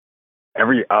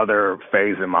every other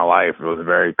phase in my life, it was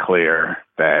very clear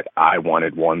that I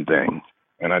wanted one thing.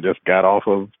 And I just got off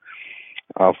of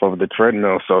the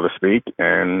treadmill, so to speak,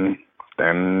 and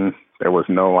then there was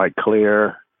no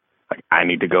clear, I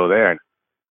need to go there.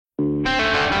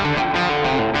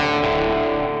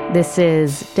 This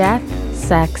is Death,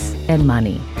 Sex, and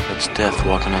Money. It's death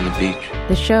walking on the beach.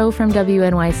 The show from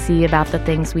WNYC about the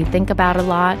things we think about a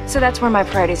lot. So that's where my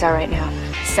priorities are right now.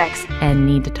 Sex. And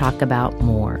need to talk about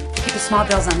more. Keep the small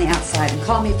bills on the outside and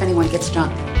call me if anyone gets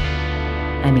drunk.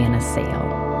 I'm Anna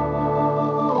Sale.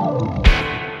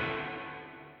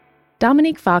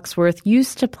 Dominique Foxworth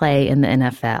used to play in the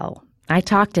NFL. I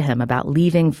talked to him about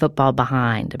leaving football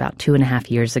behind about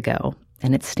 2.5 years ago,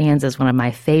 and it stands as one of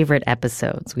my favorite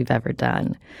episodes we've ever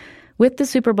done. With the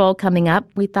Super Bowl coming up,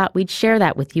 we thought we'd share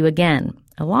that with you again,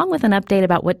 along with an update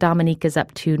about what Dominique is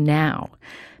up to now.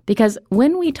 Because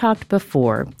when we talked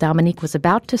before, Dominique was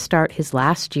about to start his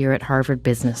last year at Harvard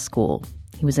Business School.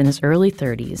 He was in his early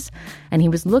 30s, and he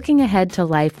was looking ahead to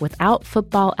life without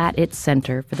football at its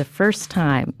center for the first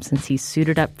time since he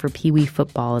suited up for Pee Wee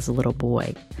football as a little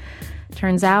boy.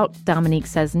 Turns out, Dominique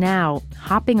says now,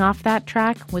 hopping off that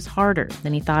track was harder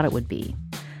than he thought it would be.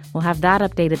 We'll have that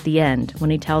update at the end when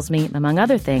he tells me, among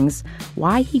other things,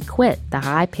 why he quit the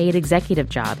high-paid executive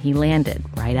job he landed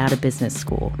right out of business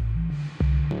school.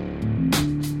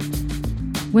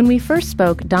 When we first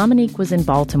spoke, Dominique was in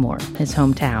Baltimore, his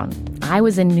hometown. I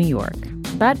was in New York,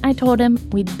 but I told him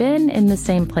we'd been in the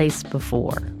same place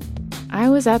before. I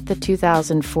was at the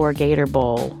 2004 Gator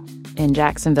Bowl in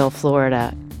Jacksonville,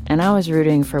 Florida, and I was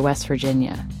rooting for West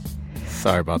Virginia.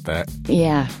 Sorry about that.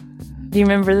 Yeah. Do you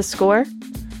remember the score?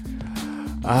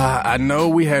 I know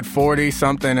we had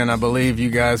 40-something, and I believe you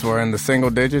guys were in the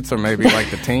single digits or maybe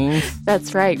the teens.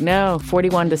 That's right. No,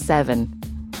 41-7.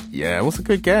 Yeah, it was a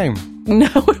good game. No,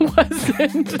 it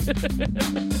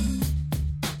wasn't.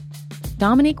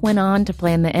 Dominique went on to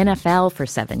play in the NFL for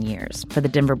 7 years, for the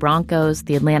Denver Broncos,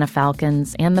 the Atlanta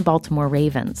Falcons, and the Baltimore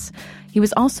Ravens. He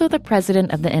was also the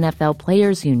president of the NFL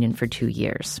Players Union for 2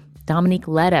 years. Dominique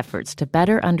led efforts to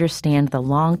better understand the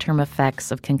long-term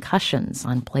effects of concussions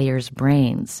on players'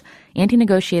 brains, and he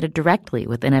negotiated directly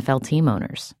with NFL team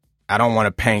owners. I don't want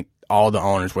to paint all the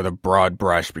owners with a broad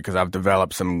brush because I've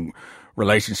developed some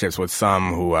relationships with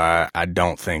some who I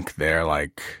don't think they're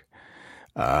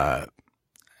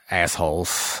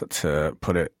assholes, to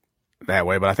put it that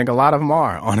way, but I think a lot of them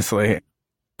are, honestly.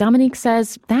 Dominique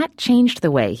says that changed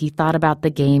the way he thought about the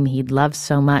game he'd loved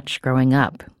so much growing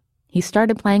up. He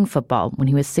started playing football when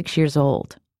he was 6 years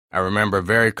old. I remember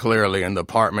very clearly in the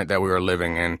apartment that we were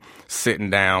living in, sitting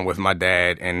down with my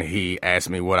dad, and he asked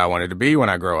me what I wanted to be when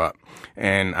I grow up.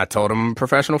 And I told him I'm a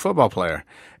professional football player.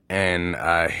 And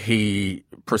he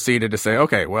proceeded to say,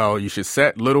 okay, well, you should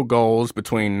set little goals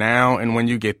between now and when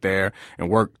you get there and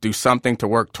do something to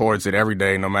work towards it every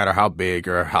day, no matter how big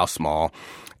or how small.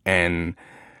 And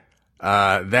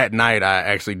that night I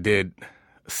actually did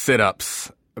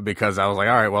sit-ups because I was like,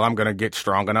 all right, well, I'm going to get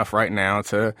strong enough right now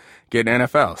to get an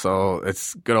NFL. So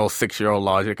it's good old 6-year-old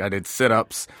logic. I did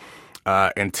sit-ups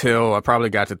until I probably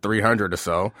got to 300 or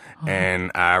so. Oh.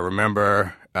 And I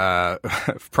remember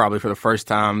probably for the first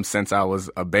time since I was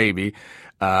a baby,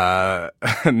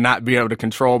 not be able to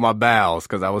control my bowels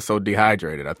because I was so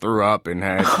dehydrated. I threw up and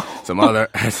had some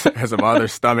other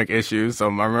stomach issues. So I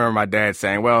remember my dad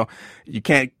saying, "Well, you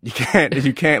can't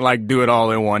do it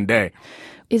all in one day."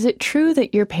 Is it true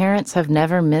that your parents have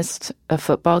never missed a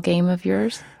football game of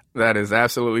yours? That is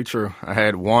absolutely true. I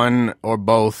had one or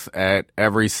both at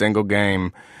every single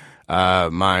game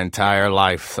my entire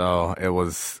life. So it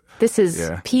was. This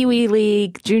is Pee Wee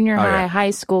League, junior high, high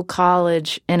school,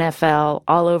 college, NFL,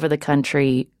 all over the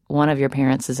country. One of your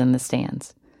parents is in the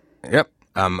stands. Yep.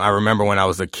 I remember when I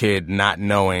was a kid not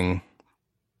knowing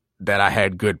that I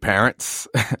had good parents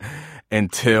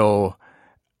until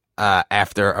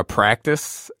after a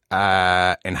practice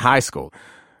in high school.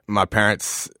 My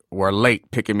parents were late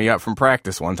picking me up from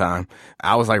practice one time.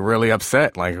 I was really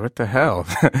upset. What the hell?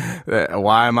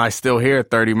 Why am I still here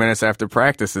 30 minutes after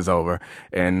practice is over?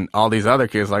 And all these other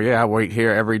kids I wait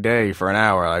here every day for an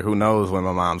hour. Who knows when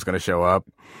my mom's going to show up?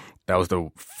 That was the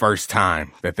first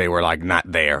time that they were not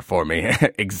there for me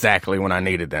exactly when I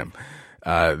needed them.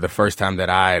 The first time that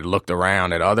I looked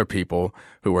around at other people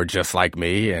who were just like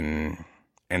me and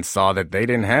saw that they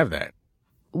didn't have that.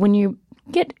 When you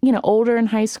get older in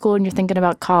high school and you're thinking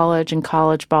about college and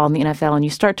college ball and the NFL, and you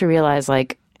start to realize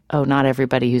not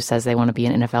everybody who says they want to be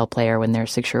an NFL player when they're a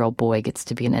 6-year-old boy gets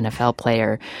to be an NFL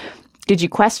player. Did you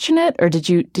question it, or did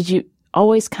you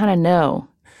always kind of know?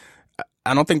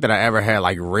 I don't think that I ever had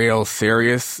real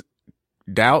serious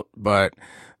doubt, but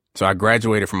So I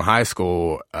graduated from high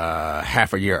school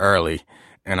half a year early,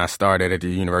 and I started at the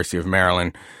University of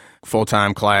Maryland,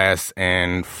 full-time class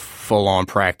and full-on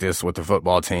practice with the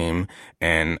football team,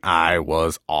 and I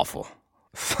was awful.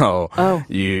 So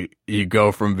you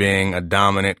go from being a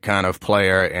dominant kind of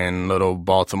player in little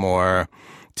Baltimore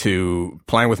to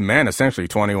playing with men, essentially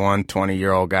 21,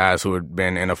 20-year-old guys who had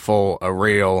been in a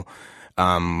real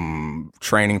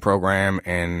training program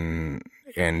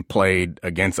and played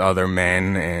against other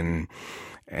men.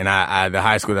 And I the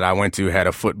high school that I went to had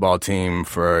a football team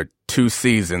for 2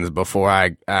 seasons before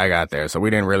I got there. So we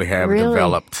didn't really have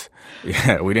developed.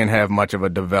 Yeah, we didn't have much of a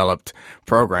developed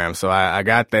program. So I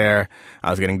got there.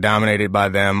 I was getting dominated by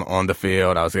them on the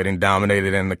field. I was getting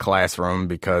dominated in the classroom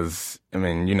because, I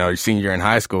mean, you know, your senior year in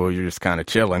high school, you're just kind of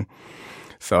chilling.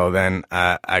 So then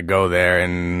I go there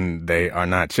and they are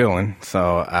not chilling.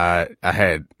 So I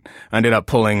ended up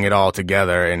pulling it all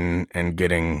together and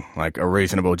getting like a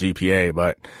reasonable GPA.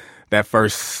 But that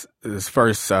first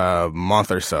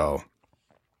month or so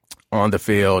on the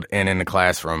field and in the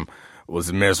classroom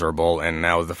was miserable, and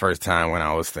that was the first time when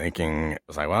I was thinking, I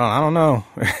was like, well, I don't know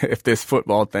if this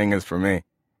football thing is for me.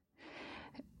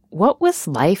 What was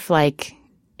life like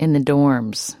in the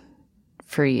dorms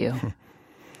for you?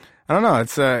 I don't know.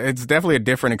 It's definitely a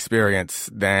different experience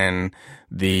than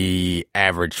the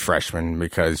average freshman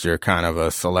because you're kind of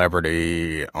a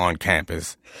celebrity on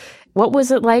campus. What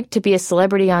was it like to be a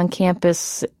celebrity on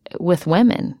campus with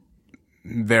women?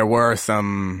 There were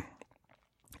some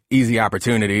easy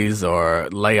opportunities or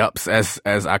layups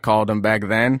as I called them back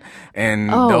then. And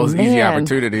those easy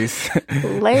opportunities.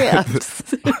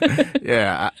 Layups.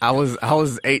 Yeah, I was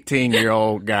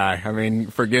 18-year-old guy. I mean,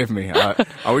 forgive me. Are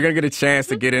we going to get a chance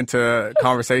to get into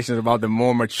conversations about the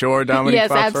more mature Dominique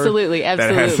Yes, Foxworth? absolutely.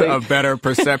 That has a better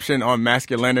perception on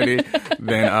masculinity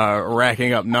than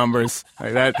racking up numbers.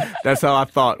 Like that's how I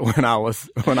thought when I was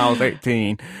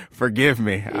 18. Forgive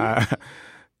me.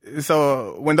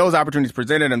 So when those opportunities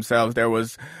presented themselves, there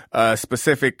was a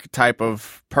specific type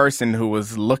of person who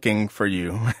was looking for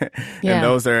you. Yeah. And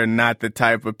those are not the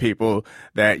type of people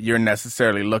that you're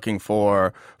necessarily looking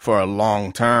for a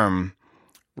long-term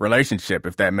relationship,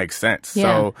 if that makes sense. Yeah.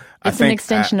 So it's an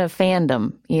extension of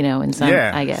fandom, you know, in some,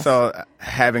 I guess. So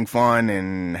having fun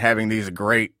and having these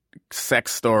great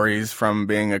sex stories from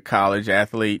being a college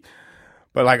athlete.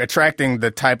 But like attracting the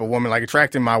type of woman, like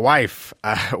attracting my wife,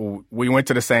 we went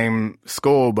to the same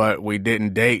school, but we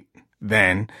didn't date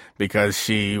then because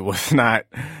she was not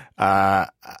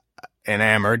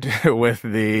enamored with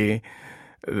the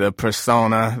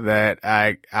persona that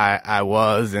I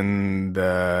was, and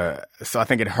so I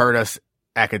think it hurt us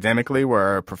academically,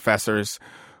 where professors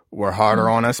were harder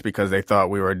on us because they thought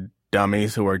we were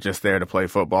dummies who were just there to play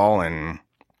football, and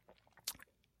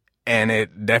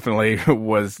it definitely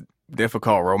was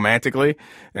difficult romantically,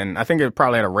 and I think it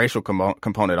probably had a racial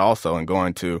component also. In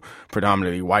going to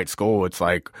predominantly white school, it's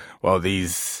like, well,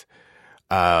 these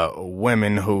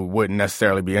women who wouldn't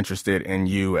necessarily be interested in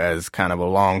you as kind of a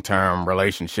long-term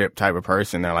relationship type of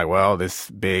person, they're like, well, this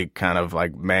big kind of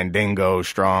like mandingo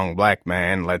strong black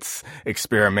man, let's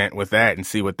experiment with that and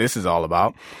see what this is all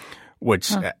about.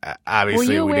 Which obviously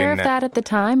were you we aware didn't. of that at the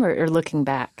time, or looking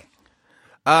back?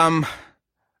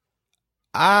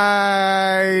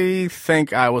 I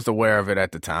think I was aware of it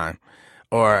at the time,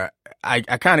 or I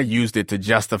kind of used it to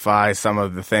justify some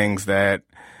of the things that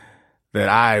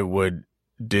I would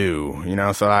do, you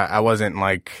know. So I wasn't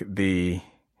like the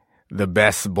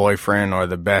best boyfriend or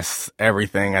the best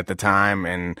everything at the time,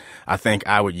 and I think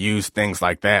I would use things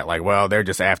like that, like, well, they're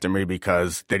just after me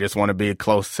because they just want to be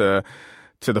close to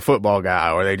the football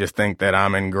guy, or they just think that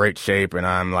I'm in great shape and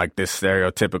I'm like this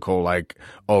stereotypical like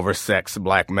oversexed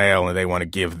black male, and they want to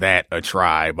give that a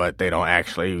try, but they don't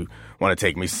actually want to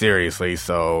take me seriously.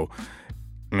 So,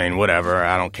 I mean, whatever.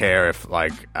 I don't care if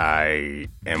like I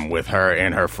am with her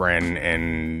and her friend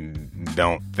and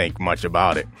don't think much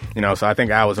about it, you know. So I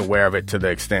think I was aware of it to the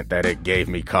extent that it gave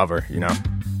me cover, you know.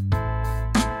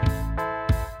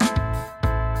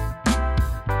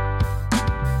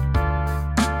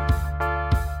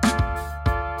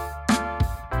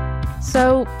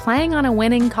 So playing on a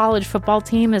winning college football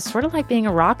team is sort of like being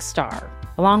a rock star,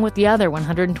 along with the other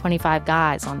 125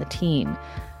 guys on the team.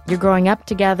 You're growing up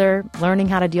together, learning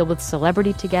how to deal with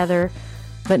celebrity together,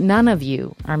 but none of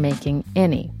you are making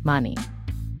any money.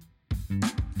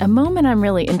 A moment I'm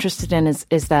really interested in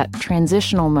is that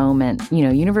transitional moment. You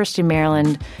know, University of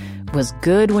Maryland was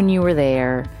good when you were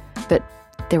there, but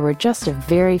there were just a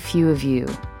very few of you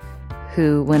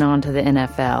who went on to the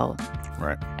NFL.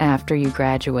 Right. After you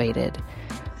graduated.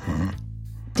 Mm-hmm.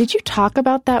 Did you talk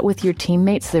about that with your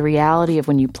teammates, the reality of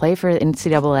when you play for the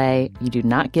NCAA, you do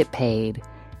not get paid,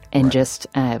 and right. just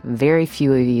very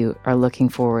few of you are looking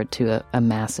forward to a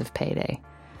massive payday?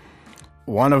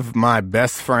 One of my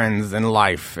best friends in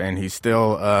life, and he's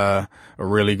still a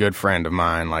really good friend of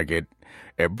mine. Like it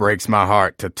breaks my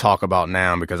heart to talk about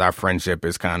now because our friendship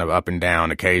is kind of up and down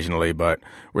occasionally, but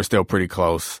we're still pretty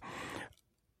close.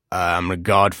 I'm the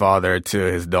godfather to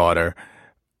his daughter,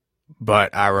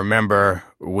 but I remember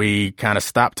we kind of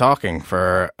stopped talking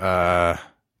for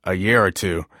a year or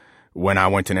two when I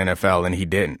went to the NFL and he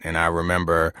didn't. And I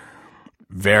remember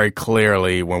very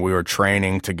clearly when we were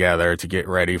training together to get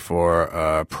ready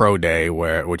for pro day,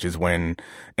 which is when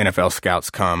NFL scouts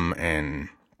come and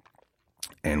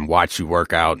watch you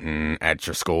work out and at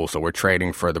your school. So we're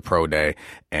training for the pro day,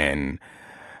 and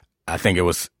I think it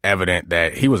was evident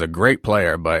that he was a great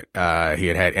player, but he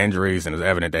had injuries, and it was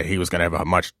evident that he was going to have a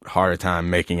much harder time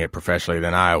making it professionally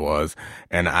than I was.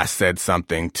 And I said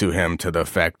something to him to the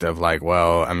effect of like,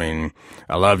 well, I mean,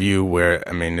 I love you.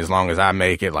 As long as I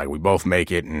make it, like we both make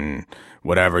it and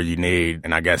whatever you need.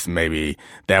 And I guess maybe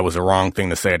that was the wrong thing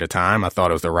to say at the time. I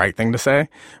thought it was the right thing to say.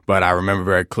 But I remember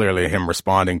very clearly him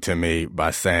responding to me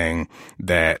by saying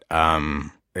that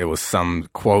it was some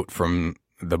quote from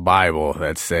the Bible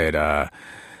that said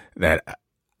that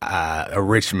a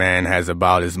rich man has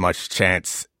about as much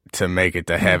chance to make it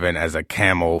to heaven as a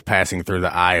camel passing through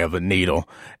the eye of a needle.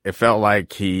 It felt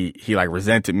like he like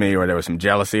resented me, or there was some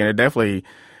jealousy, and it definitely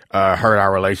hurt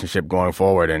our relationship going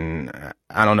forward. And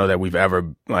I don't know that we've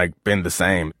ever like been the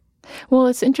same. Well,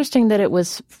 it's interesting that it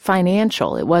was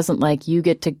financial. It wasn't like you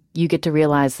get to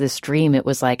realize this dream. It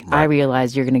was like, right. I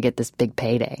realized you're going to get this big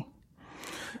payday.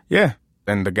 Yeah.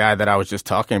 And the guy that I was just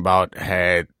talking about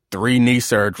had 3 knee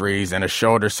surgeries and a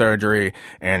shoulder surgery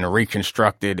and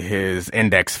reconstructed his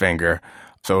index finger.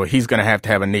 So he's going to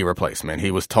have a knee replacement. He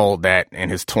was told that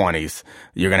in his 20s,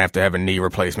 you're going to have a knee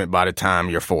replacement by the time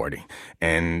you're 40.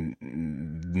 And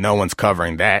no one's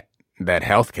covering that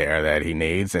health care that he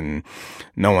needs. And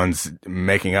no one's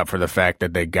making up for the fact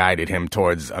that they guided him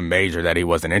towards a major that he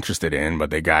wasn't interested in,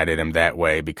 but they guided him that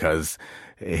way because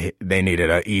he needed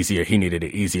an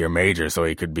easier major so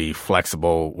he could be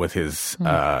flexible with his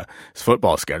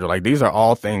football schedule. Like these are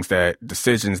all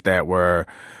decisions that were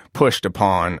pushed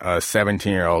upon a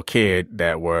 17-year-old kid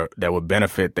that would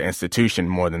benefit the institution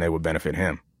more than they would benefit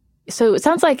him. So it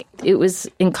sounds like it was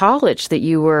in college that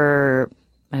you were,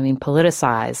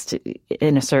 politicized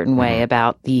in a certain way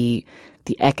about the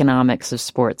economics of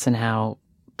sports and how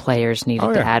players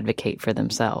needed to advocate for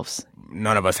themselves.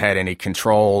 None of us had any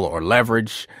control or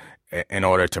leverage in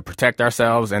order to protect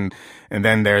ourselves. And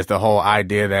then there's the whole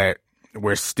idea that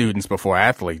we're students before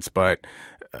athletes. But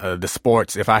the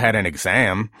sports, if I had an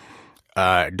exam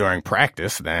during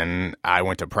practice, then I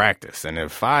went to practice. And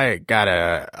if I got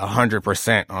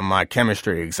 100% on my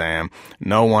chemistry exam,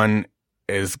 no one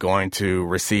is going to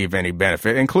receive any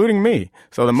benefit, including me.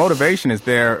 So the motivation is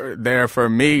there for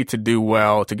me to do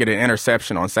well, to get an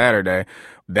interception on Saturday.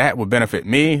 That will benefit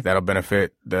me. That'll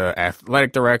benefit the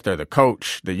athletic director, the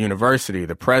coach, the university,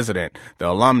 the president, the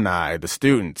alumni, the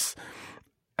students.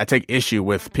 I take issue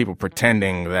with people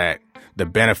pretending that the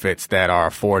benefits that are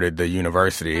afforded the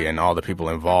university and all the people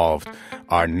involved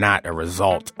are not a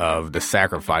result of the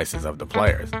sacrifices of the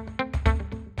players.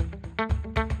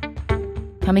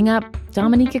 Coming up,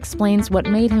 Dominique explains what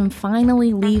made him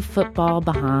finally leave football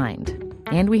behind.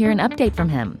 And we hear an update from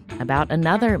him about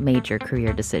another major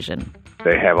career decision.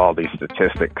 They have all these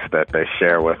statistics that they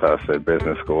share with us at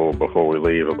business school before we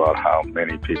leave about how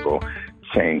many people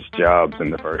change jobs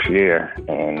in the first year.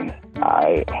 And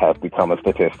I have become a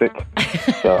statistic.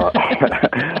 So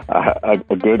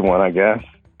a good one, I guess.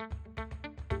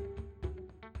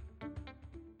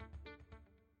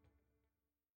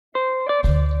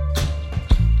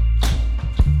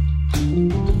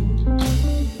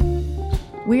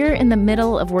 We're in the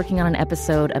middle of working on an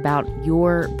episode about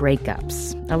your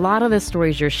breakups. A lot of the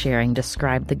stories you're sharing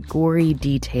describe the gory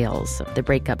details of the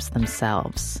breakups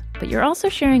themselves. But you're also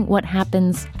sharing what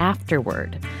happens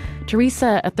afterward.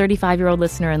 Teresa, a 35-year-old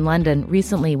listener in London,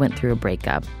 recently went through a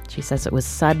breakup. She says it was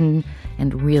sudden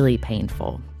and really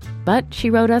painful. But she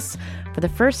wrote us, for the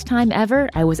first time ever,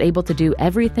 I was able to do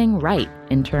everything right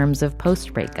in terms of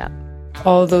post-breakup.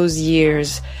 All those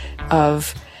years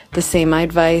of the same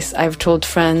advice I've told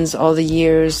friends, all the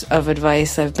years of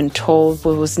advice I've been told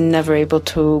but was never able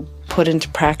to put into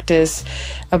practice,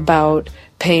 about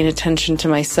paying attention to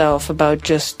myself, about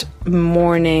just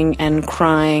mourning and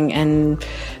crying and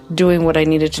doing what I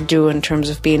needed to do in terms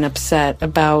of being upset,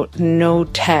 about no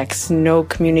text, no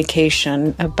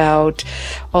communication, about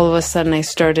all of a sudden I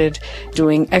started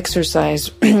doing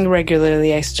exercise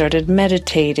regularly. I started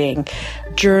meditating,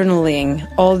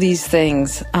 journaling, all these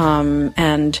things.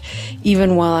 And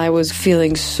even while I was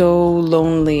feeling so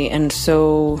lonely and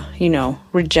so,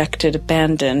 rejected,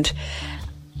 abandoned,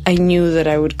 I knew that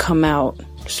I would come out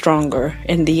stronger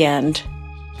in the end.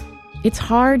 It's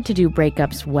hard to do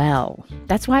breakups well.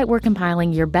 That's why we're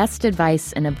compiling your best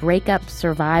advice in a breakup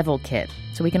survival kit,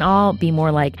 so we can all be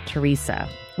more like Teresa.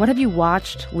 What have you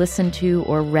watched, listened to,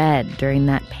 or read during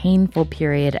that painful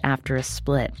period after a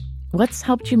split? What's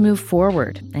helped you move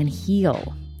forward and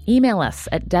heal? Email us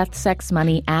at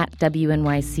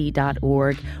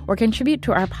deathsexmoney@wnyc.org or contribute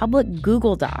to our public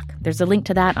Google Doc. There's a link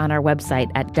to that on our website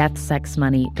at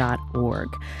deathsexmoney.org.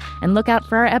 And look out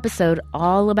for our episode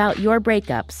all about your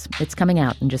breakups. It's coming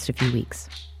out in just a few weeks.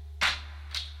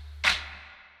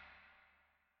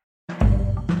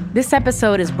 This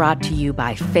episode is brought to you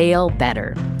by Fail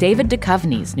Better, David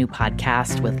Duchovny's new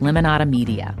podcast with Limonada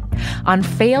Media. On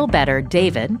Fail Better,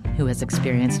 David, who has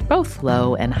experienced both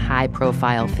low and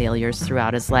high-profile failures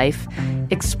throughout his life,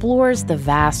 explores the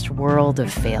vast world of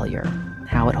failure,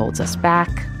 how it holds us back,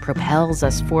 propels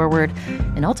us forward,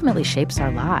 and ultimately shapes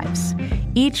our lives.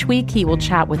 Each week, he will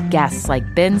chat with guests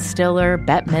like Ben Stiller,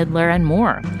 Bette Midler, and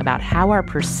more about how our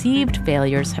perceived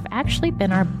failures have actually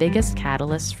been our biggest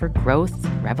catalysts for growth,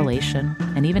 revelation,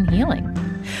 and even healing.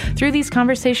 Through these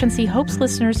conversations, he hopes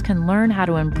listeners can learn how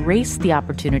to embrace the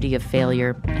opportunity of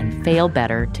failure and fail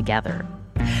better together.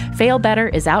 Fail Better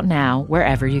is out now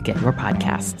wherever you get your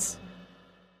podcasts.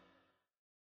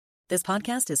 This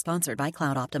podcast is sponsored by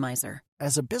Cloud Optimizer.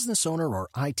 As a business owner or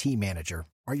IT manager,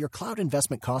 are your cloud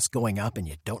investment costs going up and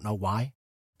you don't know why?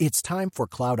 It's time for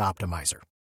Cloud Optimizer.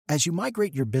 As you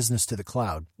migrate your business to the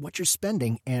cloud, what you're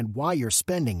spending and why you're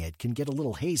spending it can get a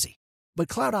little hazy. But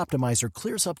Cloud Optimizer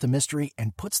clears up the mystery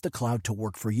and puts the cloud to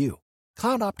work for you.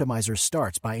 Cloud Optimizer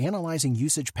starts by analyzing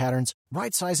usage patterns,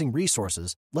 right-sizing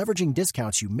resources, leveraging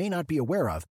discounts you may not be aware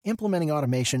of, implementing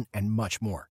automation, and much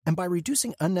more. And by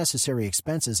reducing unnecessary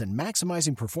expenses and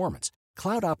maximizing performance,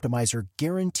 Cloud Optimizer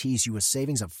guarantees you a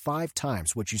savings of 5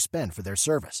 times what you spend for their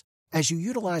service. As you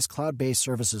utilize cloud-based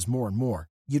services more and more,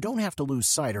 you don't have to lose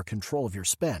sight or control of your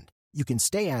spend. You can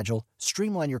stay agile,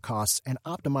 streamline your costs, and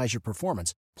optimize your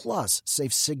performance, plus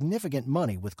save significant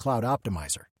money with Cloud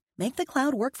Optimizer. Make the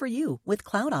cloud work for you with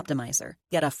Cloud Optimizer.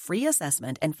 Get a free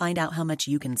assessment and find out how much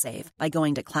you can save by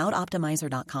going to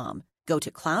cloudoptimizer.com. Go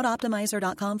to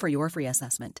cloudoptimizer.com for your free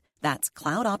assessment. That's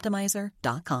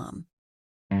cloudoptimizer.com.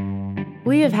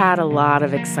 We have had a lot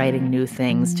of exciting new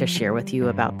things to share with you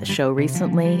about the show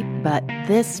recently, but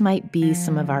this might be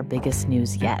some of our biggest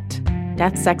news yet.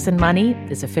 Death, Sex, and Money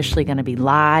is officially going to be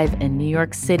live in New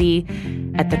York City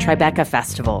at the Tribeca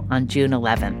Festival on June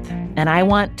 11th. And I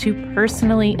want to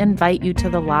personally invite you to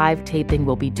the live taping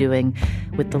we'll be doing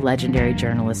with the legendary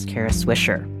journalist Kara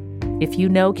Swisher. If you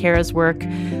know Kara's work,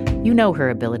 you know her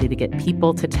ability to get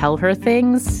people to tell her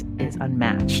things is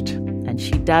unmatched. And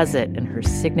she does it in her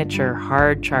signature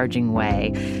hard-charging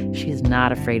way. She's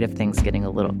not afraid of things getting a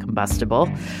little combustible.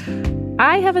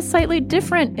 I have a slightly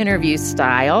different interview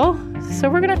style, so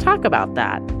we're going to talk about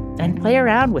that and play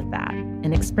around with that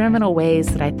in experimental ways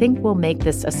that I think will make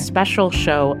this a special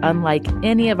show unlike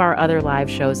any of our other live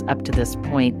shows up to this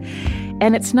point.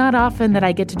 And it's not often that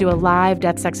I get to do a live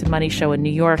Death, Sex, and Money show in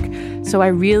New York, so I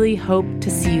really hope to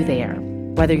see you there.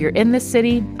 Whether you're in the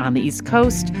city, on the East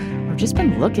Coast, or just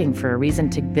been looking for a reason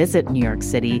to visit New York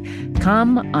City,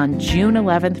 come on June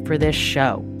 11th for this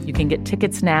show. You can get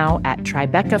tickets now at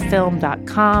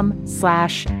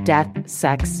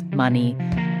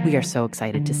tribecafilm.com/deathsexmoney. We are so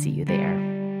excited to see you there.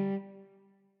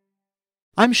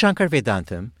 I'm Shankar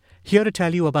Vedantam, here to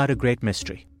tell you about a great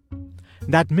mystery.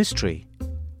 That mystery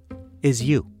is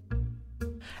you.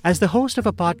 As the host of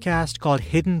a podcast called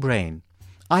Hidden Brain,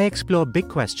 I explore big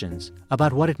questions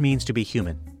about what it means to be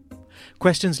human.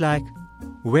 Questions like,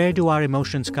 where do our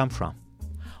emotions come from?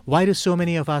 Why do so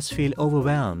many of us feel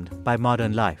overwhelmed by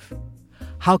modern life?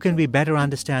 How can we better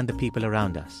understand the people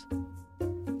around us?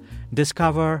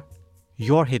 Discover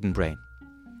your hidden brain.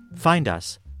 Find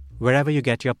us wherever you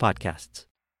get your podcasts.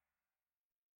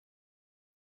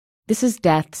 This is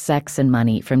Death, Sex, and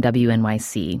Money from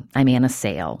WNYC. I'm Anna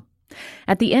Sale.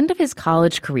 At the end of his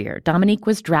college career, Dominique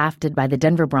was drafted by the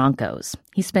Denver Broncos.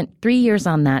 He spent 3 years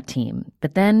on that team,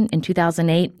 but then in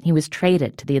 2008, he was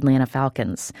traded to the Atlanta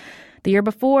Falcons. The year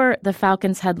before, the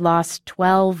Falcons had lost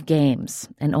 12 games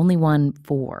and only won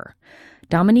 4.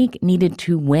 Dominique needed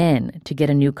to win to get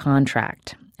a new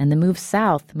contract, and the move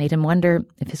south made him wonder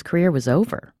if his career was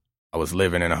over. I was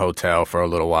living in a hotel for a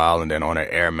little while and then on an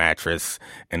air mattress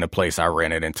in the place I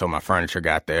rented until my furniture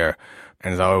got there.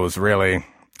 And so it was really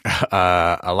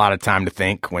a lot of time to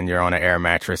think when you're on an air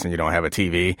mattress and you don't have a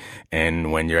TV,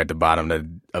 and when you're at the bottom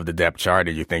of the depth chart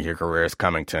and you think your career is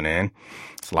coming to an end.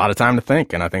 It's a lot of time to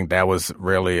think, and I think that was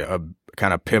really a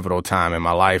kind of pivotal time in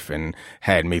my life and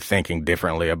had me thinking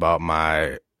differently about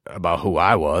who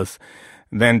I was.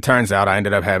 Then turns out I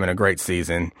ended up having a great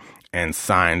season and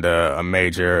signed a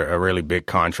really big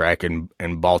contract in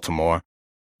Baltimore.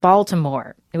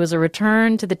 Baltimore. It was a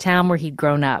return to the town where he'd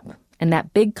grown up. And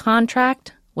that big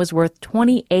contract was worth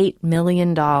 $28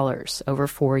 million over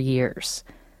 4 years.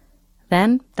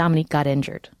 Then Dominique got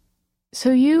injured.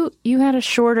 So you had a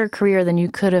shorter career than you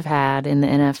could have had in the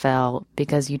NFL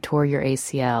because you tore your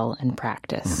ACL in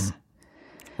practice.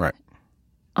 Mm-hmm. Right.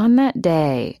 On that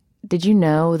day, did you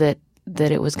know that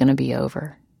it was going to be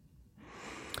over?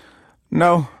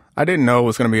 No, I didn't know it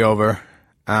was going to be over.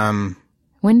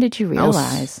 When did you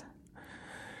realize?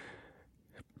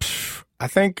 I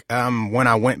think when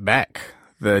I went back,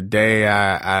 the day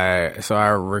I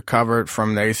recovered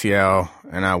from the ACL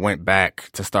and I went back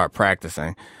to start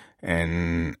practicing,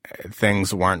 and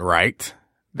things weren't right.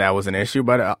 That was an issue,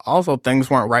 but also things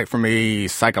weren't right for me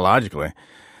psychologically.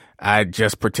 I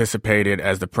just participated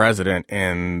as the president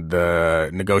in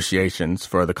the negotiations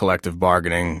for the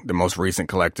the most recent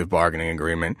collective bargaining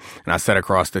agreement. And I sat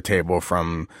across the table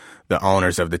from the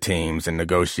owners of the teams and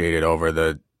negotiated over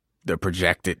the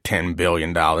projected $10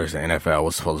 billion the NFL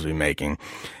was supposed to be making.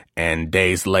 And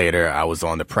days later, I was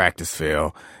on the practice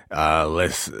field,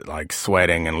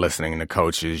 sweating and listening to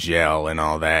coaches yell and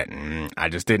all that. And I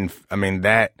just didn't,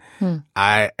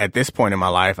 at this point in my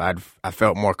life, I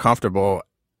felt more comfortable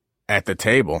at the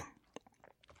table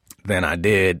than I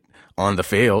did on the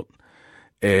field.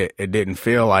 It didn't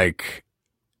feel like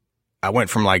I went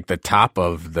from like the top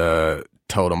of the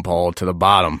totem pole to the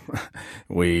bottom.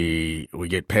 We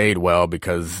get paid well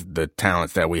because the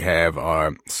talents that we have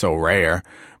are so rare,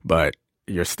 but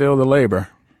you're still the labor.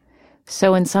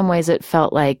 So in some ways it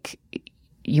felt like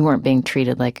you weren't being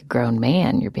treated like a grown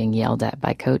man. You're being yelled at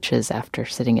by coaches after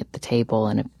sitting at the table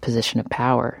in a position of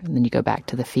power. And then you go back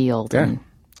to the field. Yeah.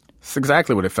 It's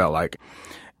exactly what it felt like.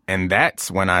 And that's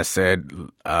when I said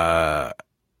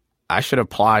I should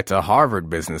apply to Harvard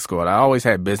Business School. I always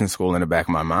had business school in the back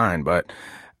of my mind, but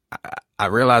I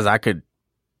realized I could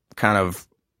kind of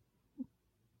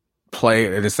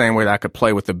play the same way that I could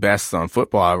play with the best on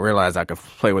football. I realized I could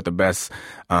play with the best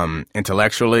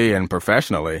intellectually and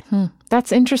professionally.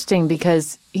 That's interesting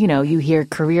because, you hear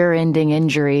career-ending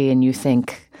injury and you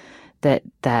think that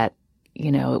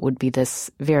it would be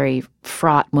this very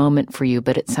fraught moment for you,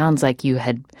 but it sounds like you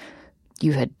had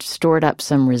stored up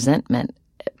some resentment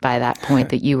by that point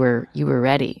that you were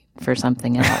ready for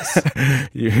something else.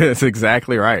 Yeah, that's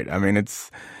exactly right. I mean,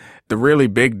 it's the really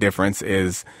big difference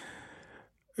is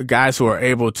guys who are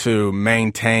able to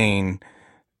maintain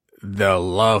the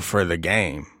love for the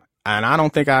game. And I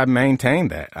don't think I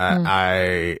maintained that.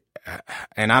 I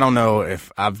don't know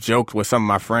if I've joked with some of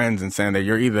my friends and saying that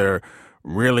you're either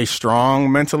really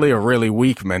strong mentally or really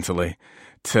weak mentally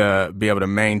to be able to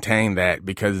maintain that,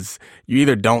 because you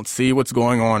either don't see what's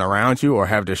going on around you or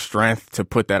have the strength to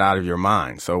put that out of your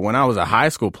mind. So when I was a high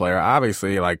school player,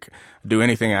 obviously do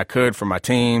anything I could for my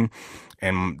team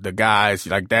and the guys,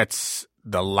 that's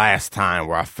the last time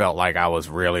where I felt like I was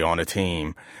really on a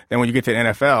team. Then when you get to the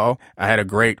NFL, I had a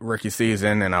great rookie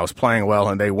season and I was playing well,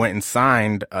 and they went and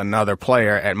signed another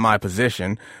player at my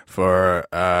position for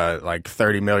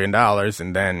 $30 million,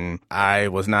 and then I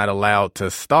was not allowed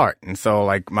to start. And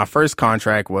so my first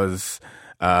contract was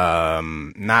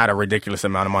not a ridiculous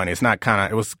amount of money. It's not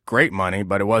it was great money,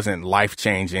 but it wasn't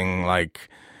life-changing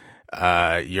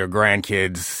your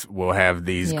grandkids will have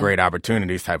these great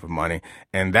opportunities type of money.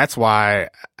 And that's why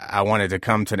I wanted to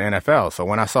come to the NFL. So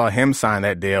when I saw him sign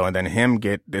that deal and then him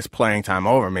get this playing time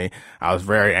over me, I was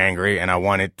very angry and I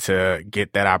wanted to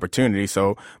get that opportunity.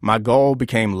 So my goal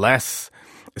became less,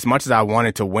 as much as I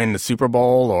wanted to win the Super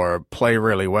Bowl or play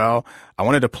really well, I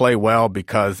wanted to play well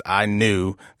because I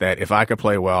knew that if I could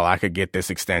play well, I could get this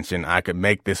extension, I could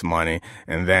make this money,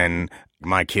 and then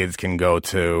my kids can go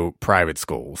to private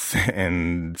schools.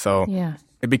 And so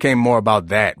it became more about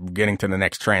that, getting to the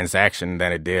next transaction,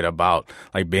 than it did about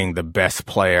being the best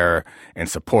player and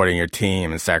supporting your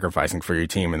team and sacrificing for your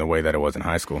team in the way that it was in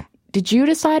high school. Did you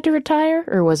decide to retire,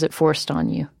 or was it forced on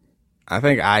you? I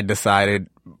think I decided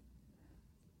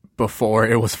before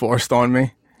it was forced on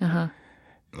me. Uh-huh.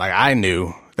 I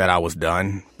knew that I was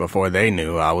done before they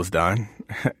knew I was done.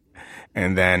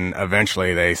 And then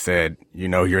eventually they said,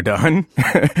 you're done.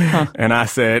 Huh. And I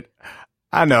said,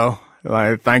 I know.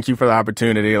 Like, thank you for the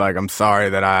opportunity. Like, I'm sorry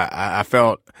that I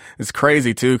felt, it's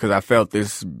crazy too, because I felt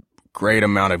this great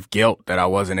amount of guilt that I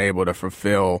wasn't able to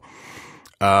fulfill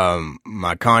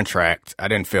my contract. I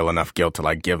didn't feel enough guilt to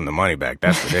like give them the money back.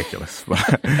 That's ridiculous.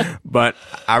 But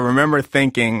I remember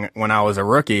thinking when I was a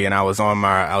rookie and I was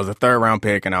a third round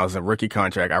pick and I was a rookie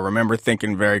contract, I remember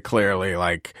thinking very clearly,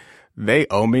 like, they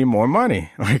owe me more money.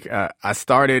 Like, I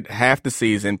started half the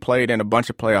season, played in a bunch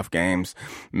of playoff games,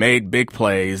 made big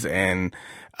plays, and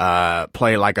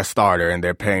played like a starter, and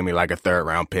they're paying me like a third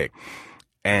round pick.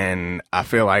 And I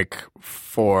feel like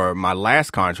for my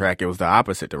last contract, it was the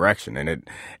opposite direction.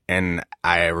 And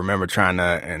I remember trying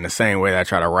to, in the same way that I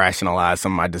try to rationalize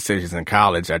some of my decisions in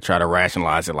college, I try to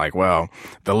rationalize it like, well,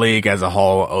 the league as a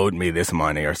whole owed me this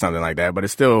money or something like that. But it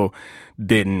still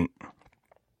didn't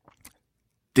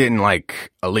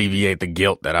like alleviate the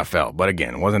guilt that I felt. But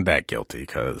again, it wasn't that guilty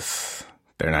because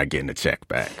they're not getting the check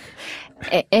back.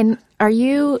 And are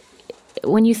you,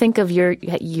 when you think of your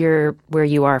where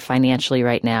you are financially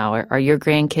right now, are your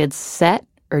grandkids set,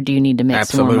 or do you need to make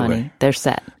Absolutely. some more money? They're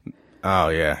set. Oh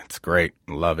yeah, it's great.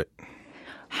 Love it.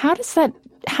 How does that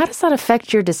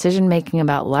affect your decision making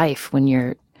about life when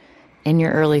you're in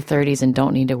your early 30s and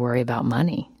don't need to worry about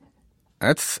money?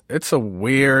 It's a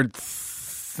weird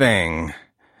thing.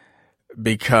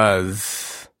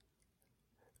 Because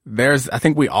I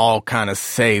think we all kind of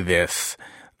say this,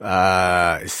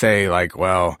 say like,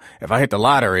 well, if I hit the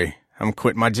lottery, I'm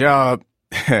quitting my job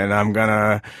and I'm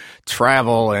gonna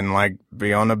travel and like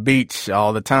be on the beach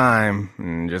all the time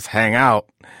and just hang out.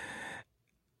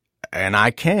 And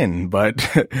I can, but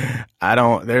I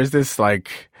don't, there's this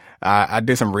like, I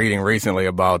did some reading recently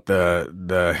about the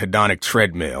hedonic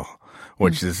treadmill,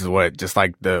 which is what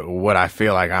I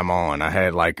feel like I'm on. I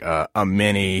had like a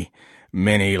mini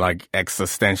like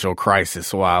existential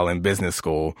crisis while in business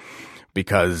school,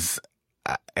 because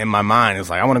in my mind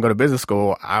it's like, I want to go to business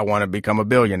school. I want to become a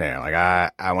billionaire. Like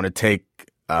I want to take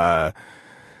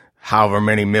however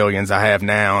many millions I have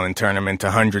now and turn them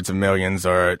into hundreds of millions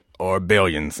or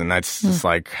billions. And that's just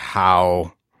like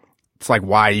how, it's like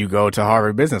why you go to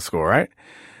Harvard Business School, right?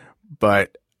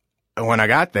 But when I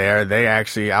got there,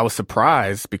 I was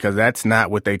surprised because that's not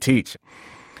what they teach.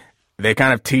 They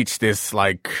kind of teach this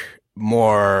like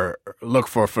more look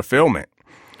for fulfillment.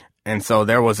 And so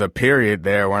there was a period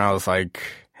there when I was like,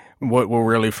 what will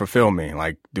really fulfill me?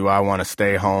 Like, do I want to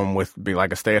stay home be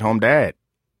like a stay-at-home dad?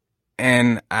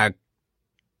 And I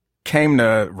came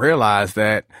to realize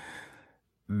that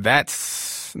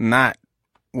that's not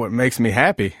what makes me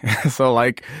happy. So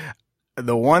like,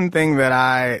 the one thing that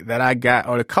I got,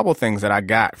 or a couple things that I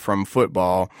got from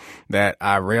football that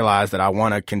I realized that I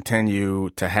want to continue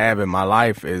to have in my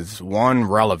life is, one,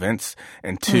 relevance,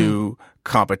 and two,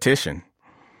 competition.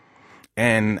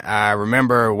 And I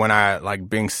remember when I like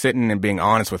sitting and being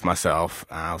honest with myself,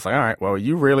 I was like, all right, well,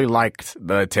 you really liked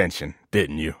the attention,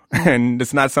 didn't you? And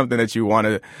it's not something that you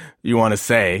want to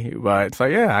say, but it's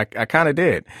like, yeah, I kind of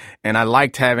did. And I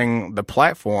liked having the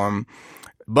platform.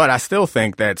 But I still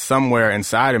think that somewhere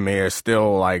inside of me is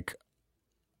still like,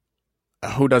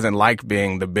 who doesn't like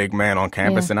being the big man on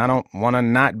campus? Yeah. And I don't want to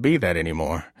not be that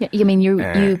anymore. Yeah, I mean,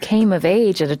 you came of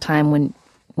age at a time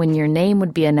when your name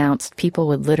would be announced, people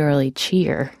would literally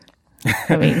cheer.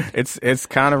 I mean, it's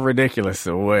kind of ridiculous.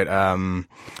 And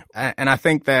I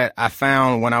think that I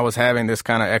found when I was having this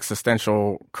kind of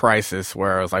existential crisis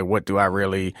where I was like, what do I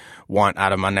really want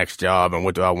out of my next job, and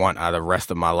what do I want out of the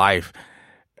rest of my life?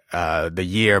 The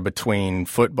year between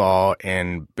football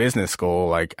and business school,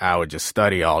 like I would just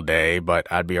study all day,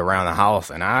 but I'd be around the house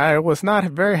and I was not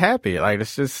very happy. Like,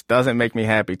 this just doesn't make me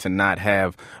happy to not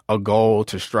have a goal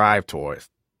to strive towards.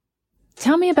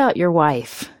 Tell me about your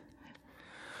wife.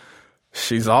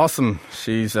 She's awesome.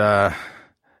 She's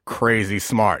crazy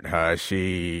smart.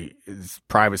 She is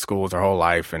private schools her whole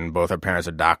life, and both her parents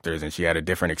are doctors, and she had a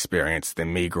different experience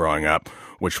than me growing up,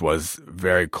 which was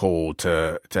very cool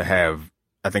to have.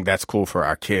 I think that's cool for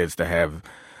our kids to have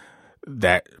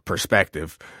that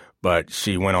perspective. But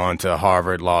she went on to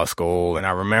Harvard Law School, and I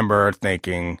remember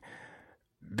thinking,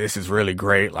 this is really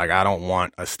great. Like, I don't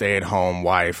want a stay-at-home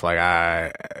wife. Like,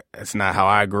 it's not how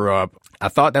I grew up. I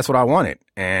thought that's what I wanted.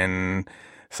 And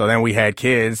so then we had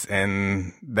kids,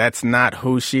 and that's not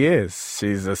who she is.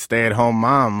 She's a stay-at-home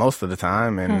mom most of the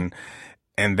time,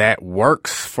 and that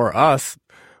works for us.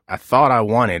 I thought I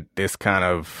wanted this kind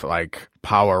of like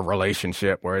power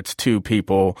relationship where it's two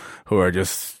people who are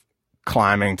just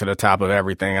climbing to the top of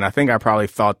everything. And I think I probably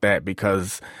thought that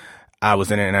because I was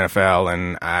in the NFL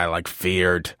and I like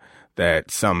feared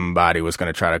that somebody was going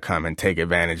to try to come and take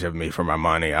advantage of me for my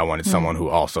money. I wanted someone who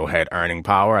also had earning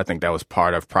power. I think that was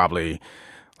part of probably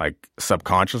like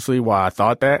subconsciously why I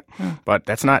thought that, but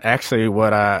that's not actually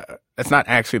that's not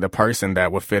actually the person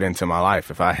that would fit into my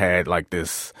life. If I had like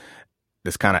this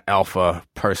kind of alpha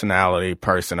personality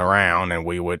person around and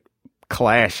we would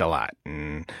clash a lot,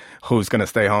 and who's going to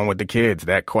stay home with the kids?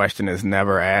 That question is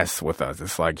never asked with us.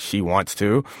 It's like, she wants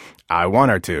to, I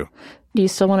want her to. Do you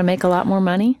still want to make a lot more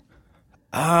money?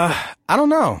 I don't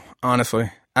know,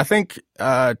 honestly. I think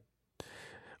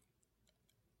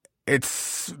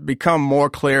it's become more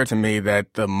clear to me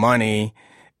that the money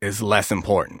is less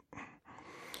important.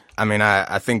 I mean,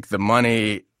 I think the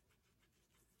money,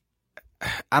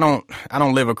 I don't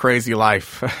live a crazy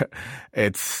life.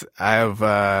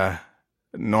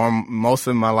 Most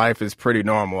of my life is pretty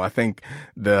normal. I think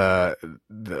the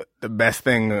best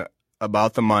thing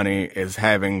about the money is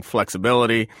having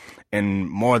flexibility, and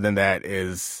more than that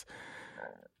is,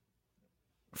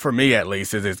 for me at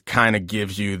least, is it kind of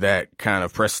gives you that kind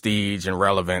of prestige and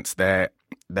relevance that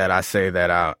I say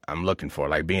that I'm looking for,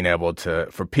 like being able to,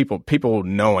 for people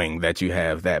knowing that you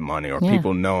have that money, or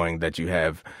people knowing that you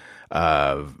have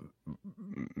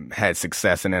had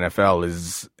success in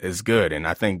NFL is good. And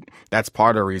I think that's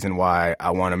part of the reason why I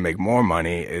want to make more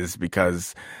money, is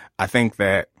because I think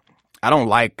that I don't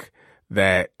like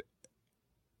that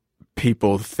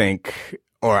people think,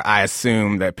 or I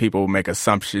assume that people make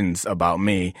assumptions about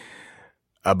me,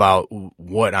 about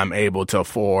what I'm able to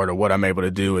afford or what I'm able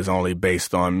to do is only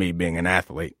based on me being an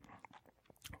athlete.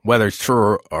 Whether it's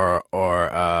true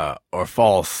or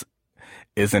false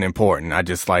isn't important.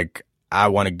 I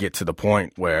want to get to the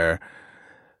point where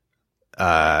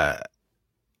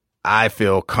I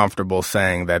feel comfortable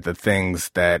saying that the things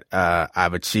that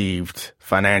I've achieved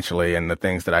financially and the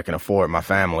things that I can afford my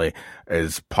family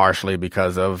is partially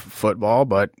because of football,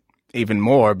 but even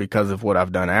more because of what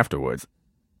I've done afterwards.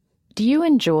 Do you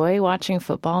enjoy watching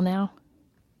football now?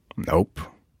 Nope.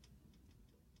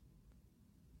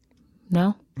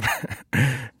 No?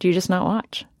 Do you just not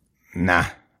watch? Nah.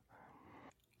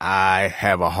 I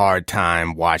have a hard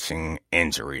time watching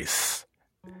injuries.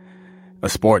 A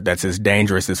sport that's as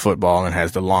dangerous as football and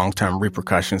has the long-term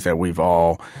repercussions that we've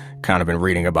all kind of been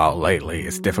reading about lately.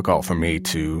 It's difficult for me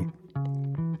to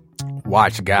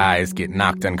watch guys get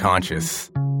knocked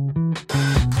unconscious.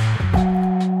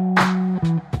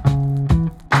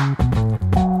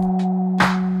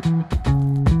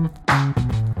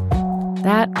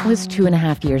 That was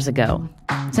 2.5 years ago.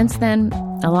 Since then,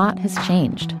 a lot has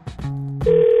changed.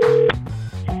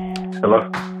 Hello?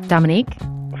 Dominique?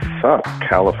 What's up?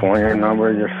 California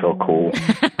number? You're so cool.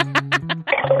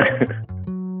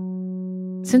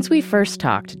 Since we first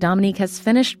talked, Dominique has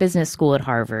finished business school at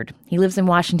Harvard. He lives in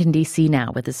Washington, D.C.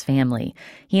 now with his family.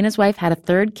 He and his wife had a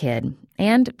third kid,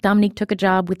 and Dominique took a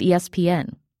job with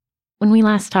ESPN. When we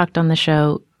last talked on the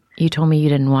show, you told me you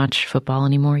didn't watch football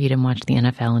anymore. You didn't watch the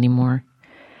NFL anymore.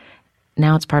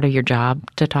 Now it's part of your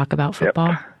job to talk about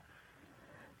football?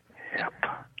 Yep.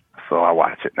 So I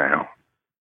watch it now.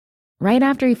 Right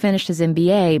after he finished his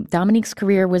MBA, Dominique's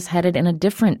career was headed in a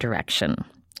different direction.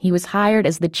 He was hired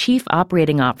as the chief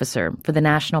operating officer for the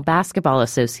National Basketball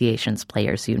Association's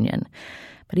Players Union.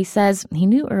 But he says he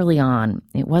knew early on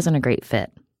it wasn't a great fit.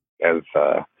 As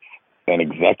an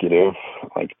executive,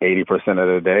 like 80% of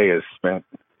the day is spent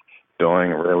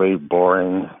doing really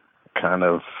boring, kind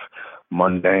of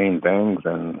mundane things,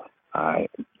 and I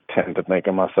tend to think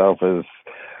of myself as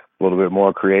a little bit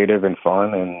more creative and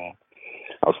fun, and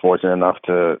I was fortunate enough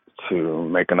to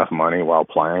make enough money while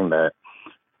playing that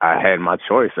I had my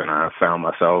choice, and I found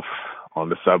myself on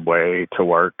the subway to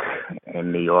work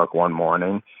in New York one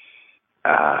morning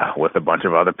with a bunch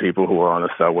of other people who were on the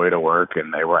subway to work,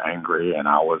 and they were angry, and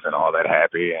I wasn't all that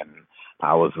happy, and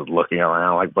I was looking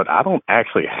around like, but I don't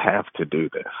actually have to do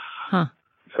this. Huh.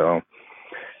 So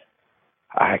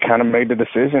I kind of made the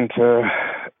decision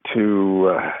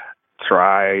to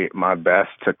try my best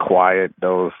to quiet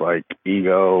those like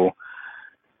ego,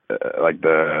 like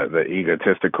the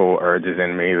egotistical urges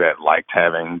in me that liked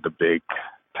having the big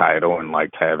title and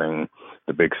liked having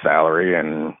the big salary,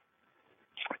 and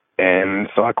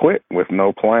so I quit with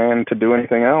no plan to do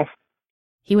anything else.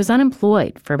 He was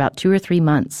unemployed for about 2 or 3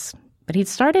 months, but he'd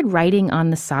started writing on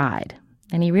the side,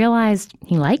 and he realized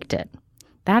he liked it.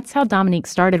 That's how Dominique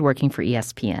started working for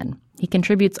ESPN. He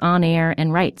contributes on air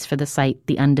and writes for the site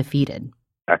The Undefeated.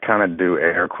 I kind of do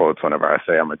air quotes whenever I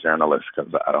say I'm a journalist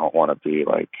because I don't want to be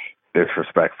like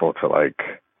disrespectful to like,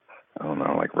 I don't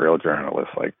know, like real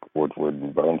journalists like Woodward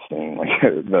and Bernstein, like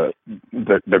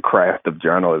the craft of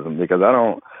journalism, because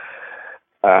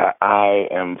I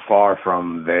am far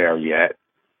from there yet.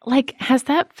 Like, has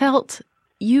that felt,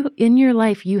 you in your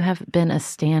life, you have been a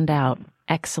standout,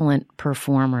 excellent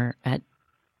performer at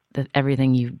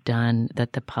everything you've done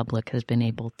that the public has been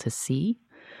able to see.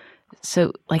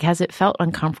 So, like, has it felt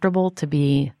uncomfortable to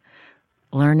be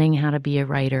learning how to be a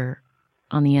writer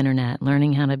on the internet,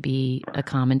 learning how to be a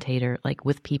commentator, like,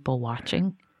 with people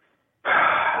watching?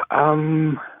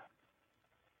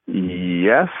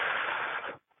 Yes,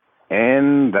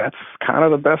 and that's kind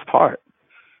of the best part.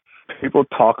 People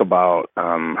talk about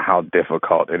how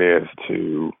difficult it is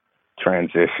to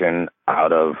transition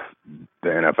out of the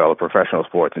NFL or professional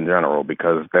sports in general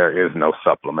because there is no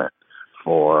supplement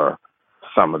for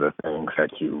some of the things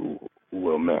that you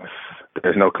will miss.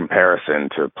 There's no comparison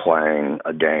to playing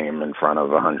a game in front of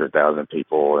 100,000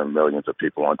 people and millions of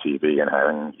people on TV and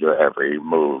having your every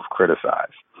move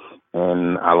criticized.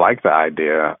 And I like the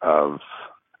idea of,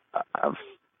 I've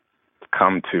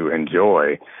come to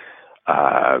enjoy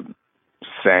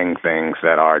saying things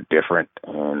that are different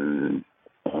and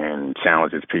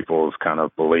challenges people's kind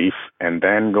of belief, and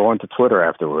then going to Twitter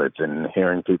afterwards and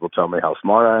hearing people tell me how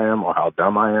smart I am or how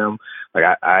dumb I am. Like,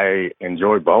 I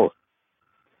enjoy both.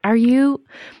 Are you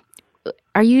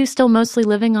still mostly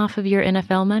living off of your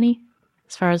NFL money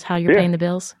as far as how you're paying the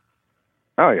bills?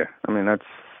 Oh yeah. I mean,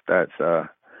 that's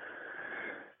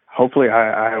hopefully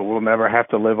I will never have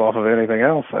to live off of anything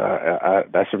else.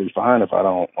 That should be fine if I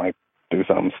don't like do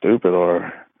something stupid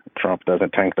or Trump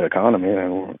doesn't tank the economy,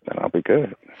 then I'll be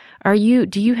good.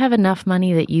 Do you have enough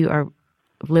money that you are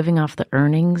living off the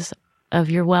earnings of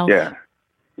your wealth?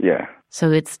 Yeah.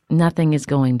 So nothing is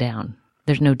going down.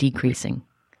 There's no decreasing.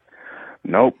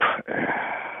 Nope.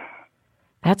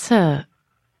 That's a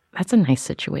nice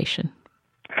situation.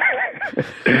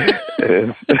 It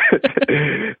is.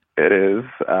 It is.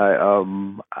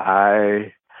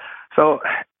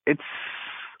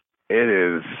 It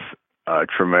is a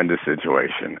tremendous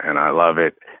situation, and I love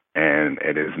it, and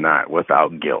it is not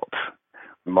without guilt.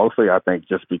 Mostly, I think,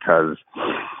 just because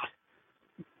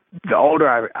the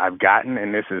older I've gotten,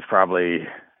 and this is probably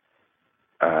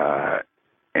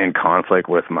in conflict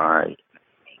with my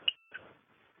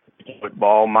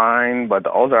football mind, but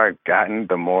the older I've gotten,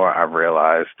 the more I've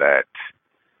realized that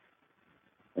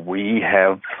we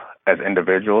have, as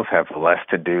individuals, have less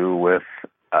to do with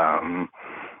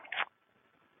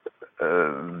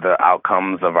the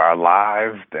outcomes of our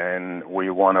lives than we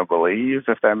want to believe,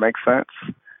 if that makes sense.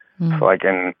 Mm. So like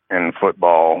in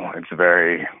football, it's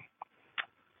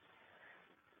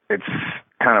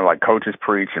kind of like coaches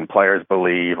preach and players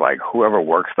believe, like whoever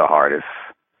works the hardest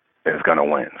is going to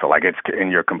win. So like it's in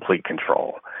your complete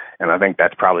control. And I think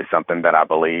that's probably something that I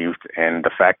believed. And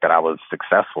the fact that I was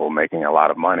successful making a lot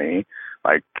of money,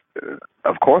 like,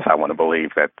 of course I want to believe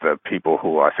that the people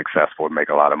who are successful and make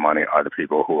a lot of money are the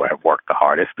people who have worked the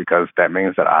hardest, because that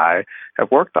means that I have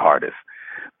worked the hardest.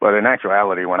 But in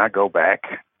actuality, when I go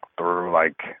back through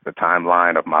like the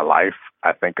timeline of my life,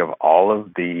 I think of all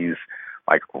of these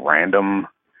like random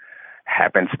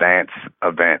happenstance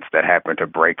events that happen to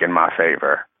break in my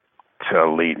favor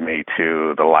to lead me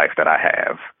to the life that I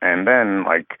have. And then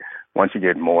like once you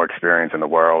get more experience in the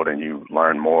world and you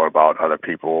learn more about other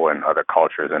people and other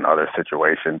cultures and other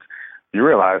situations, you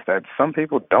realize that some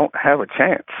people don't have a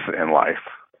chance in life.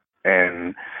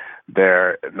 And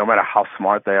no matter how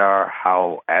smart they are,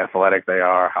 how athletic they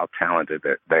are, how talented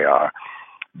they are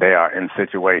in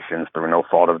situations through no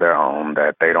fault of their own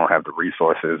that they don't have the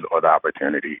resources or the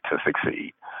opportunity to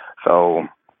succeed. So,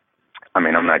 I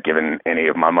mean, I'm not giving any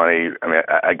of my money. I mean,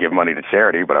 I give money to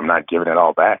charity, but I'm not giving it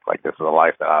all back. Like, this is a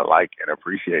life that I like and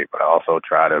appreciate, but I also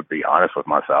try to be honest with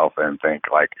myself and think,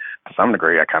 like, to some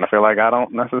degree, I kind of feel like I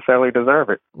don't necessarily deserve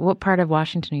it. What part of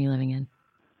Washington are you living in?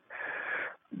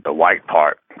 The white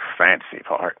part, fancy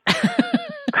part.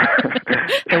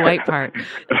 The white part.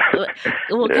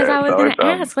 Well, because I was going to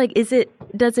ask, like,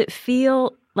 does it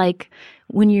feel like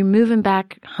when you're moving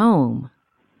back home,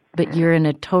 but you're in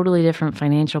a totally different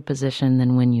financial position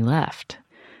than when you left?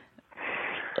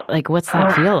 Like, what's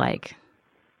that feel like?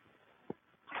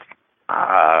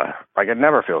 Like, it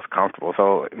never feels comfortable.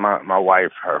 So my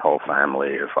wife, her whole family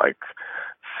is like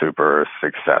super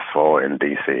successful in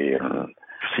DC, and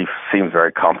she seems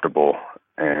very comfortable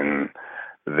in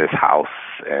this house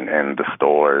and the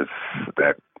stores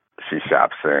that she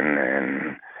shops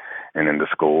in and in the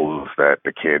schools that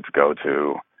the kids go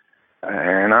to.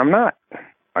 And I'm not.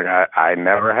 Like, I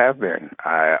never have been.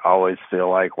 I always feel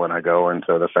like when I go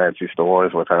into the fancy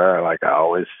stores with her, like, I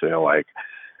always feel like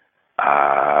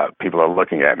people are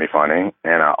looking at me funny,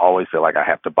 and I always feel like I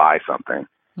have to buy something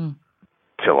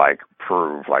to, like,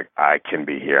 prove, like, I can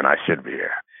be here and I should be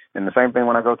here. And the same thing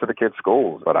when I go to the kids'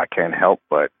 schools, but I can't help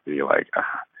but be like,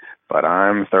 but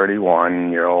I'm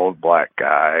 31-year-old black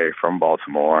guy from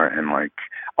Baltimore, and, like,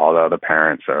 all the other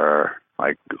parents are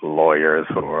like lawyers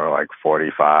who are like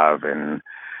 45, and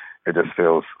it just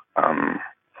feels,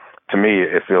 to me,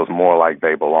 it feels more like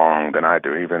they belong than I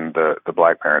do. Even the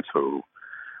black parents who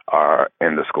are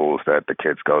in the schools that the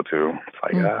kids go to, it's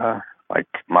like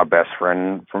my best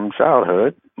friend from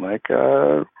childhood,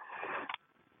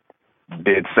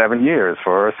 did 7 years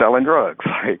for selling drugs,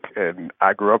 and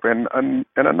I grew up in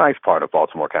a nice part of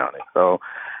Baltimore County. So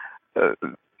I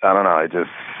don't know,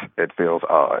 it feels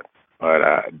odd, but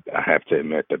I have to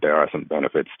admit that there are some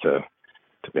benefits to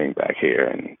being back here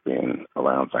and being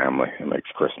around family. It makes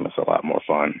Christmas a lot more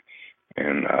fun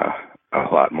and a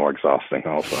lot more exhausting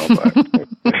also, but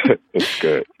it's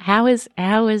good. How is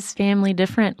family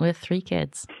different with 3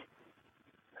 kids?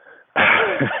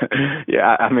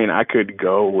 Yeah, I mean, I could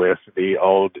go with the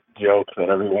old joke that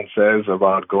everyone says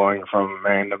about going from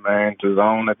man to man to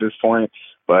zone at this point.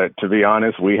 But to be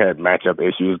honest, we had matchup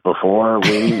issues before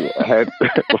we had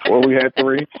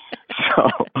 3.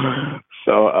 So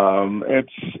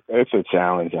it's a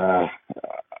challenge.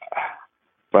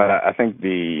 But I think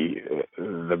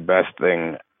the best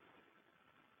thing,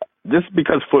 just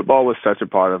because football was such a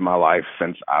part of my life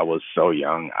since I was so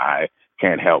young, I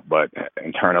can't help but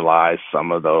internalize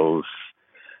some of those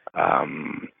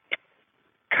kind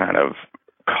of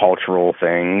cultural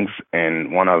things.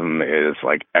 And one of them is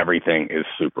like everything is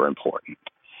super important.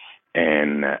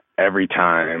 And every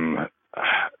time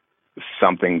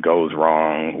something goes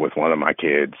wrong with one of my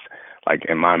kids, like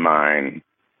in my mind,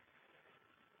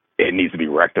 it needs to be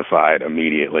rectified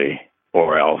immediately,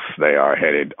 or else they are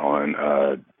headed on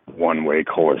a one-way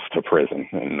course to prison.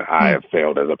 And I have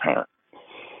failed as a parent.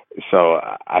 So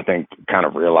I think kind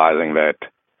of realizing that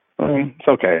it's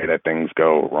okay that things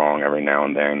go wrong every now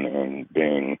and then, and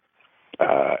being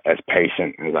as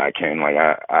patient as I can. Like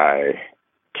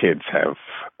kids have,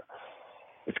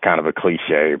 it's kind of a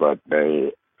cliche, but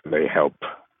they've helped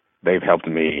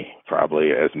me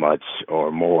probably as much or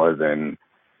more than,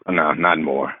 no, not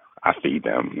more. I feed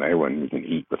them. They wouldn't even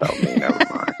eat without me. Never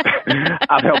mind.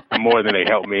 I've helped them more than they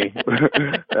helped me.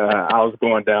 I was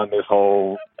going down this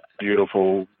whole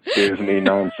beautiful Disney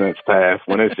nonsense path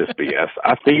when it's just BS.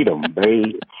 I feed them.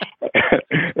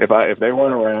 If they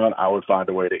weren't around, I would find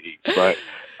a way to eat. But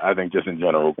I think just in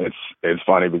general, it's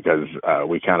funny because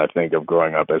we kind of think of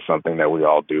growing up as something that we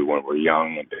all do when we're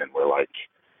young, and then we're like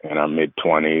in our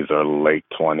mid-20s or late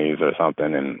 20s or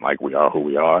something, and like we are who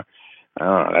we are. I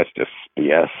don't know, that's just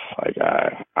BS. Like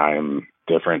I am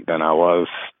different than I was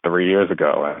 3 years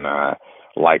ago, and I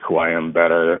like who I am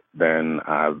better than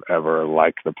I've ever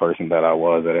liked the person that I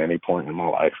was at any point in my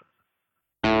life.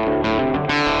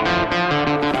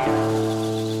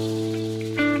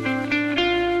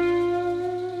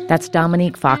 That's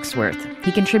Dominique Foxworth.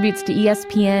 He contributes to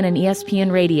ESPN and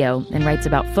ESPN Radio and writes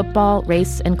about football,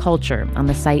 race, and culture on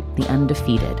the site The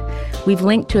Undefeated. We've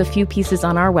linked to a few pieces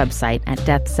on our website at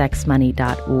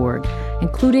deathsexmoney.org,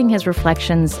 including his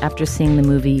reflections after seeing the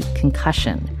movie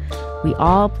Concussion. We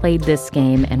all played this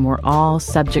game and we're all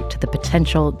subject to the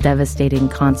potential devastating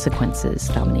consequences,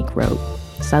 Dominique wrote.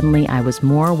 Suddenly, I was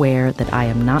more aware that I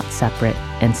am not separate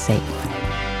and safe.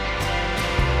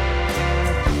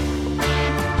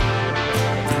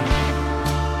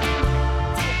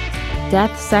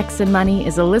 Death, Sex, and Money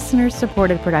is a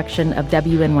listener-supported production of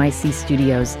WNYC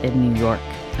Studios in New York.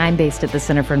 I'm based at the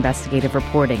Center for Investigative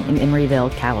Reporting in Emeryville,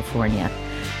 California.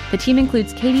 The team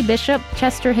includes Katie Bishop,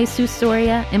 Chester Jesus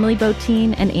Soria, Emily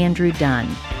Botine, and Andrew Dunn.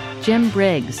 Jim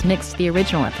Briggs mixed the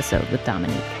original episode with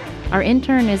Dominique. Our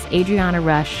intern is Adriana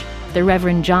Rush. The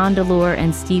Reverend John DeLore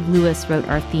and Steve Lewis wrote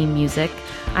our theme music.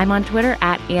 I'm on Twitter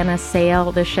at Anna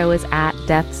Sale. The show is at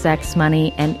Death, Sex,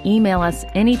 Money. And email us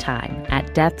anytime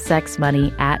at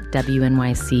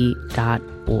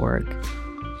deathsexmoney@wnyc.org.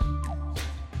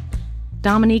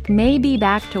 Dominique may be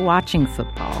back to watching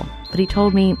football, but he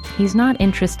told me he's not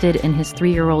interested in his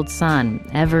 3-year-old son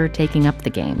ever taking up the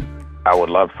game. I would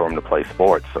love for him to play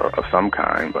sports of some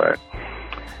kind, but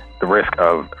the risk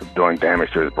of doing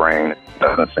damage to his brain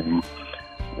doesn't seem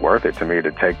worth it to me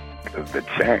to take the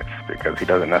chance, because he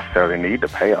doesn't necessarily need the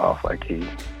payoff. Like he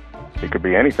could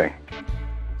be anything.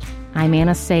 I'm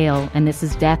Anna Sale, and this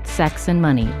is Death, Sex, and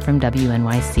Money from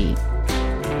WNYC.